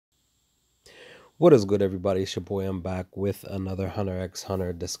What is good, everybody? It's your boy. I'm back with another Hunter x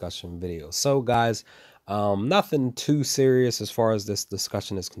Hunter discussion video. So, guys, nothing too serious as far as this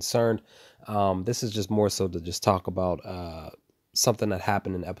discussion is concerned. This is just more so to just talk about something that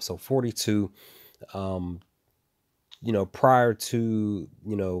happened in episode 42. Um, prior to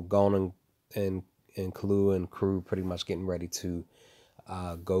Gon and Kahlua and crew pretty much getting ready to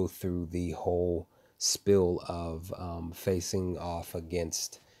go through the whole spill of facing off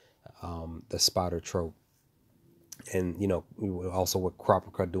against the spider trope, and also with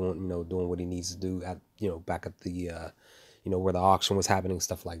Croppercut doing what he needs to do at back at the where the auction was happening,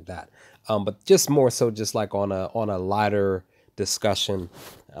 stuff like that. But just more so just like on a lighter discussion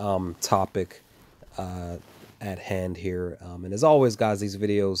topic at hand here. And as always, guys, these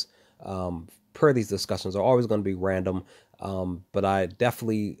videos per these discussions are always going to be random, but I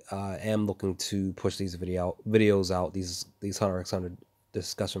definitely am looking to push these videos out, these Hunter x Hunter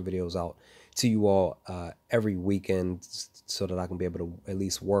discussion videos out to you all every weekend, so that I can be able to at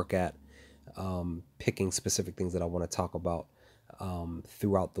least work at picking specific things that I want to talk about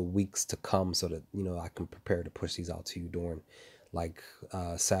throughout the weeks to come, so that I can prepare to push these out to you during like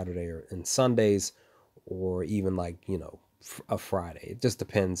Saturday and Sundays, or even like a Friday. It just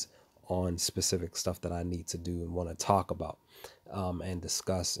depends on specific stuff that I need to do and want to talk about and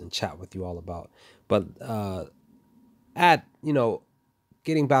discuss and chat with you all about. But at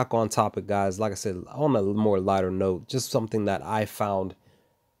getting back on topic, guys, like I said, on a more lighter note, just something that I found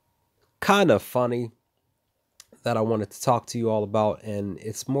kind of funny that I wanted to talk to you all about, and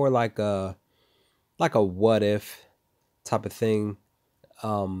it's more like a what if type of thing.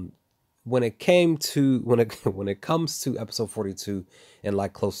 When it comes to episode 42, and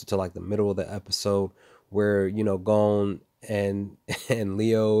like closer to like the middle of the episode, where Gon and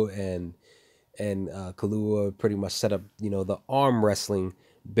Leo and Kahlua pretty much set up the arm wrestling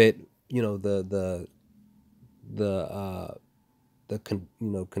bit,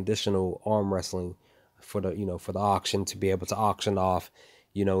 conditional arm wrestling for the auction, to be able to auction off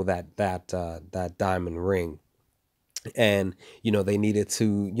that diamond ring. And they needed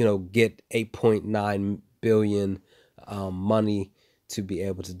to get 8.9 billion money to be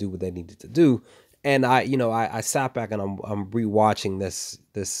able to do what they needed to do. And I sat back and I'm rewatching this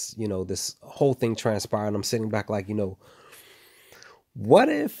whole thing transpire, and I'm sitting back like, what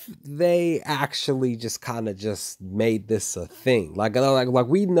if they actually just kind of just made this a thing? Like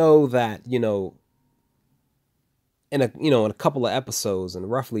we know that in a couple of episodes,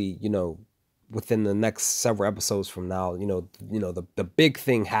 and roughly within the next several episodes from now, the big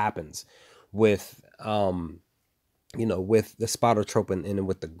thing happens with with the spider trope and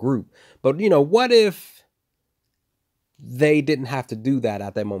with the group. But what if they didn't have to do that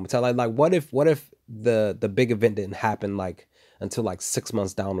at that moment? So like what if the big event didn't happen like until like 6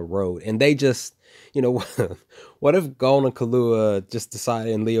 months down the road, and they just what if Gon and Kahlua just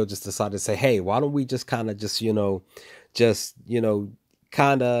decided, and Leo just decided to say, hey, why don't we just kind of just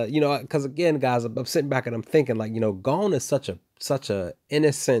kind of because again, guys, I'm sitting back and I'm thinking like, Gon is such a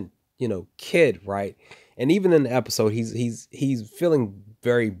innocent kid, right? And even in the episode, he's feeling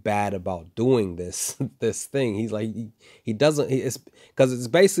very bad about doing this thing. He's like, he doesn't, it's because it's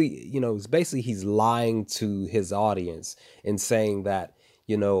basically it's he's lying to his audience and saying that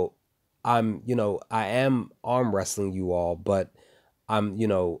I am arm wrestling you all, but I'm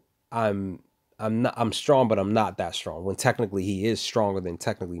strong, but I'm not that strong, when technically he is stronger than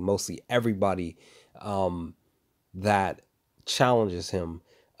technically mostly everybody that challenges him.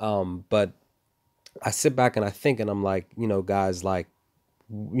 But I sit back and I think, and I'm like, guys, like,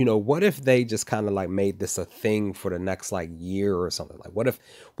 what if they just kind of like made this a thing for the next like year or something? Like, what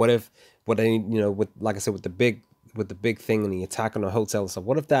they, with, like I said, with the big thing and the attack on the hotel and stuff,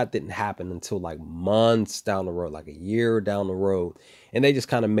 what if that didn't happen until like months down the road, like a year down the road, and they just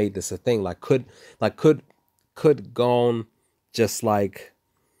kind of made this a thing? Like, could Gon just like,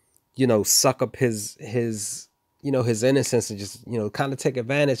 suck up his innocence and just, kind of take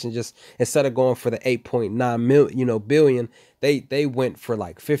advantage, and just, instead of going for the 8.9 billion, they went for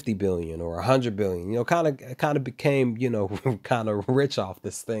like 50 billion or 100 billion, kind of became, kind of rich off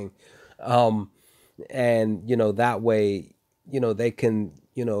this thing. And, that way, they can,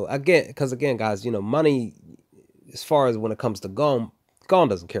 again, because again, guys, money, as far as when it comes to Gon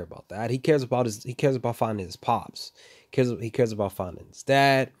doesn't care about that. He cares about finding his pops. He cares about finding his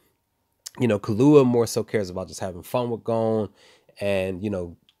dad. Kahlua more so cares about just having fun with Gon, and,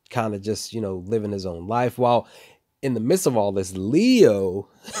 kind of just, living his own life. While in the midst of all this, Leo,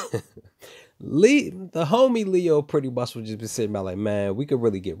 the homie Leo pretty much would just be sitting back like, man, we could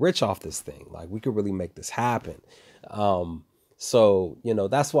really get rich off this thing. Like, we could really make this happen. So,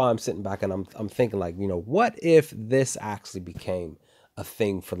 that's why I'm sitting back and I'm thinking like, what if this actually became a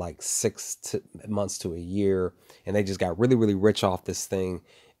thing for like months to a year, and they just got really, really rich off this thing,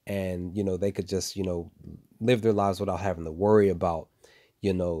 and, they could just, live their lives without having to worry about,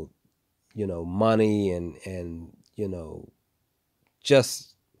 you know, money and,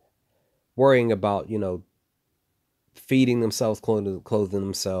 just worrying about, feeding themselves, clothing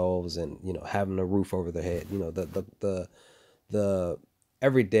themselves, and, having a roof over their head, the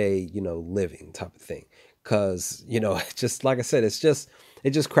everyday, living type of thing. Cause, just like I said, it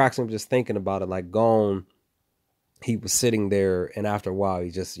just cracks me up just thinking about it. Like Gon, he was sitting there, and after a while,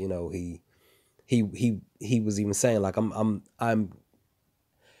 he just, he was even saying like, I'm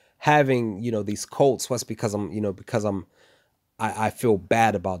having, these cold sweats because I feel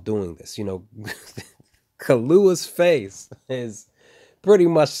bad about doing this. Kalua's face is pretty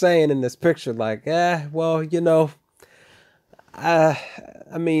much saying in this picture, like, well, I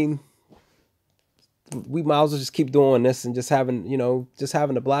mean, we might as well just keep doing this and just having, just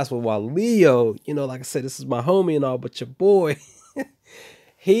having a blast with, while Leo, like I said, this is my homie and all, but your boy,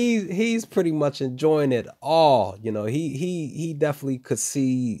 he's pretty much enjoying it all. He definitely could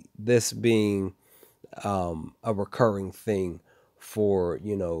see this being a recurring thing for,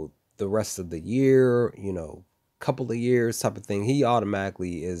 the rest of the year, couple of years type of thing. He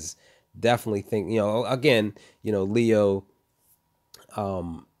automatically is definitely thinking, again, Leo,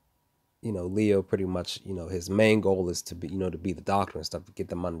 Leo pretty much, his main goal is to be, to be the doctor and stuff, to get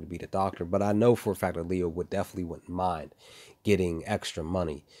the money to be the doctor. But I know for a fact that Leo wouldn't mind getting extra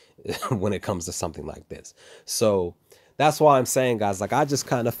money when it comes to something like this. So that's why I'm saying, guys, like, I just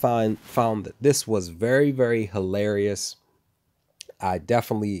kind of found that this was very, very hilarious. I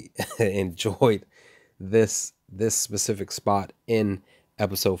definitely enjoyed this specific spot in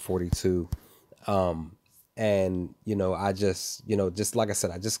episode 42. And, I just, just like I said,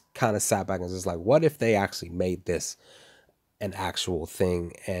 I just kind of sat back and just like, what if they actually made this an actual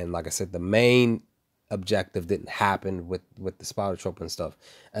thing? And like I said, the main objective didn't happen with the spider trope and stuff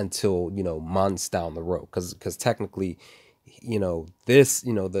until, months down the road. Cause technically, this,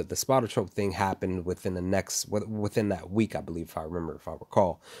 the spider trope thing happened within that week, I believe, if I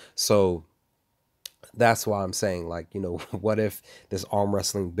recall. So that's why I'm saying, like, what if this arm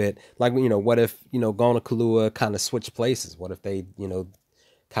wrestling bit, like, what if, Gon and Kalua kind of switch places? What if they,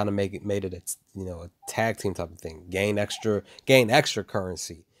 kind of made it a tag team type of thing, gain extra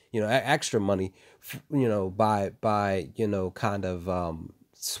currency, extra money, by kind of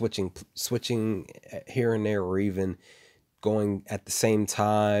switching here and there, or even going at the same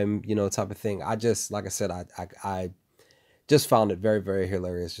time, type of thing. I just, like I said, I just found it very, very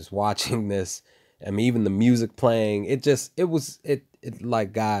hilarious just watching this. I mean, even the music playing, it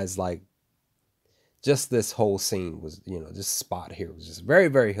like, guys, like, just this whole scene was, just spot here was just very,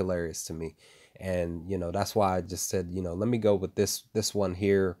 very hilarious to me. And, that's why I just said, let me go with this one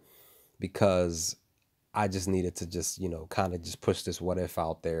here, because I just needed to just, kind of just push this what if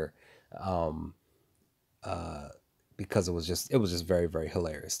out there. Because it was just very, very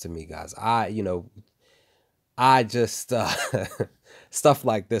hilarious to me, guys. I just stuff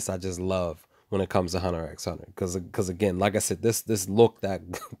like this I just love when it comes to Hunter x Hunter, because again, like I said, this look that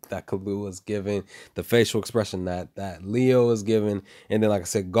that Kalua is giving, the facial expression that Leo is giving, and then, like I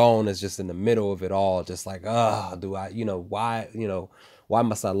said, Gon is just in the middle of it all, just like, do I, why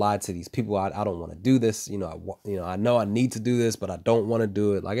must I lie to these people? I don't want to do this. I know I need to do this, but I don't want to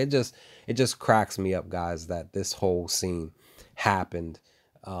do it. Like, it just cracks me up, guys, that this whole scene happened.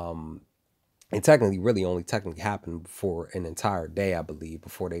 And technically, really only happened for an entire day, I believe,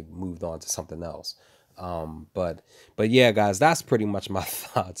 before they moved on to something else. But yeah, guys, that's pretty much my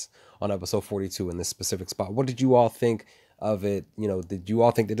thoughts on episode 42 in this specific spot. What did you all think of it? Did you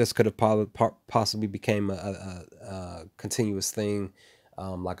all think that this could have possibly became a continuous thing,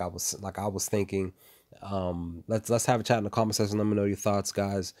 like I was thinking? Let's have a chat in the comment section. Let me know your thoughts,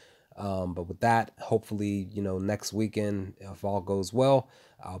 guys. But with that, hopefully, next weekend, if all goes well,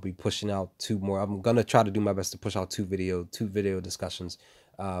 I'll be pushing out 2 more. I'm gonna try to do my best to push out 2 video discussions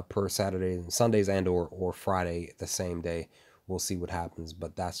per Saturday and Sundays, and or Friday the same day. We'll see what happens,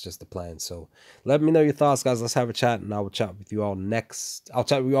 but that's just the plan. So let me know your thoughts, guys. Let's have a chat, and I will chat with you all I'll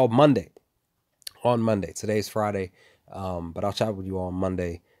chat with you all Monday. On Monday. Today's Friday, but I'll chat with you all on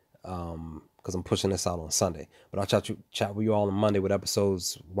Monday. Because I'm pushing this out on Sunday. But I'll chat with you all on Monday with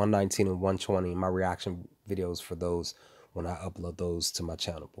episodes 119 and 120, my reaction videos for those when I upload those to my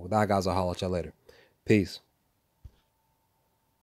channel. But with that, guys, I'll holler at y'all later. Peace.